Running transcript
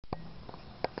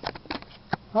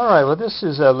Alright, well this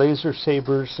is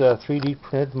Lasersaber's 3D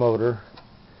printed motor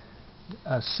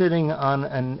sitting on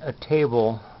a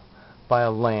table by a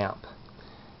lamp.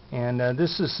 And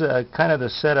this is kind of the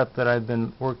setup that I've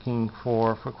been working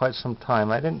for quite some time.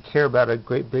 I didn't care about a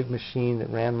great big machine that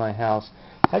ran my house.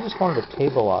 I just wanted a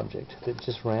table object that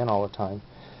just ran all the time.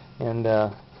 And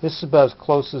this is about as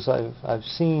close as I've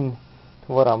seen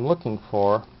to what I'm looking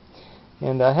for.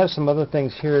 And I have some other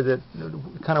things here that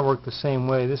kind of work the same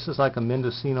way. This is like a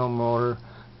Mendocino motor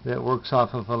that works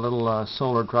off of a little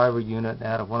solar driver unit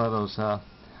out of one of those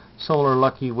solar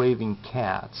lucky waving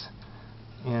cats.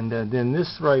 And then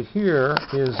this right here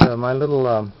is my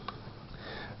little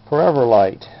forever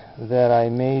light that I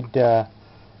made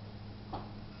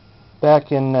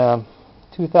back in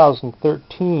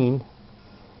 2013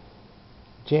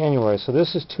 January. So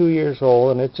this is 2 years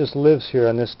old, and it just lives here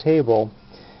on this table.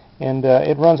 And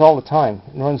it runs all the time.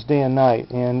 It runs day and night.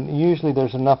 And usually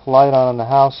there's enough light on in the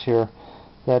house here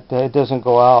that it doesn't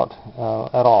go out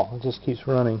at all. It just keeps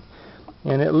running.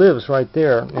 And it lives right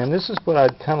there. And this is what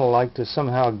I'd kind of like to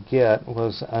somehow get,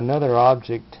 was another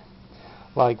object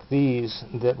like these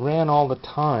that ran all the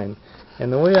time.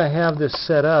 And the way I have this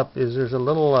set up is there's a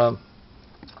little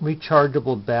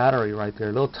rechargeable battery right there,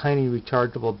 a little tiny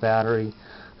rechargeable battery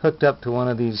hooked up to one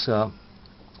of these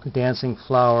dancing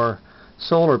flower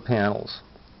solar panels.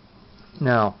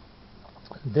 Now,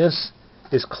 this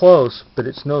is close, but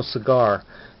it's no cigar.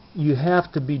 You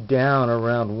have to be down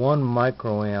around 1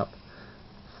 microamp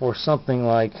for something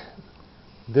like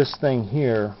this thing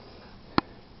here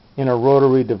in a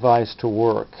rotary device to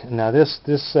work. Now this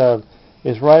is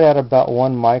right at about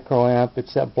 1 microamp.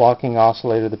 It's that blocking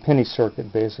oscillator, the penny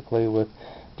circuit basically, with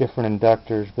different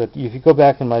inductors. But if you go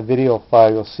back in my video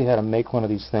file, you'll see how to make one of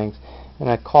these things. And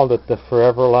I called it the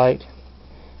Forever Light.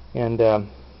 And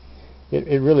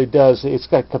it really does. It's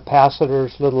got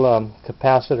capacitors, little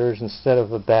capacitors instead of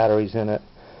the batteries in it.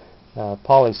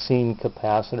 Polycene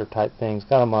capacitor type things.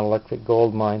 Got them on electric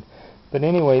gold mine. But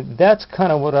anyway, that's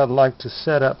kind of what I'd like to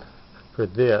set up for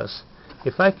this.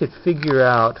 If I could figure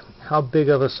out how big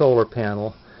of a solar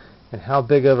panel and how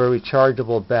big of a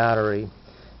rechargeable battery,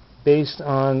 based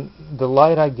on the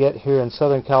light I get here in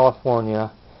Southern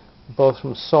California, both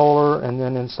from solar and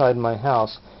then inside my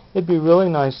house, it'd be really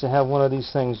nice to have one of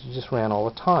these things that just ran all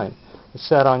the time. It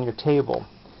sat on your table.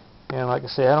 And like I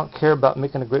say, I don't care about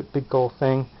making a great big gold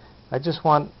thing. I just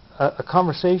want a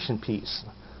conversation piece.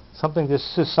 Something that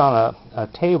sits on a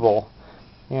table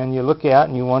and you look at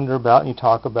and you wonder about and you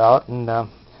talk about, and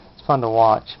it's fun to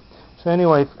watch. So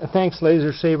anyway, thanks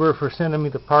Lasersaber for sending me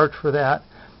the parts for that.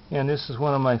 And this is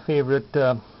one of my favorite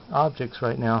objects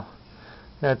right now.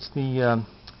 That's the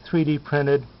 3D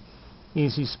printed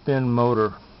Easy Spin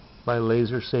motor by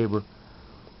Lasersaber.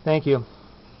 Thank you.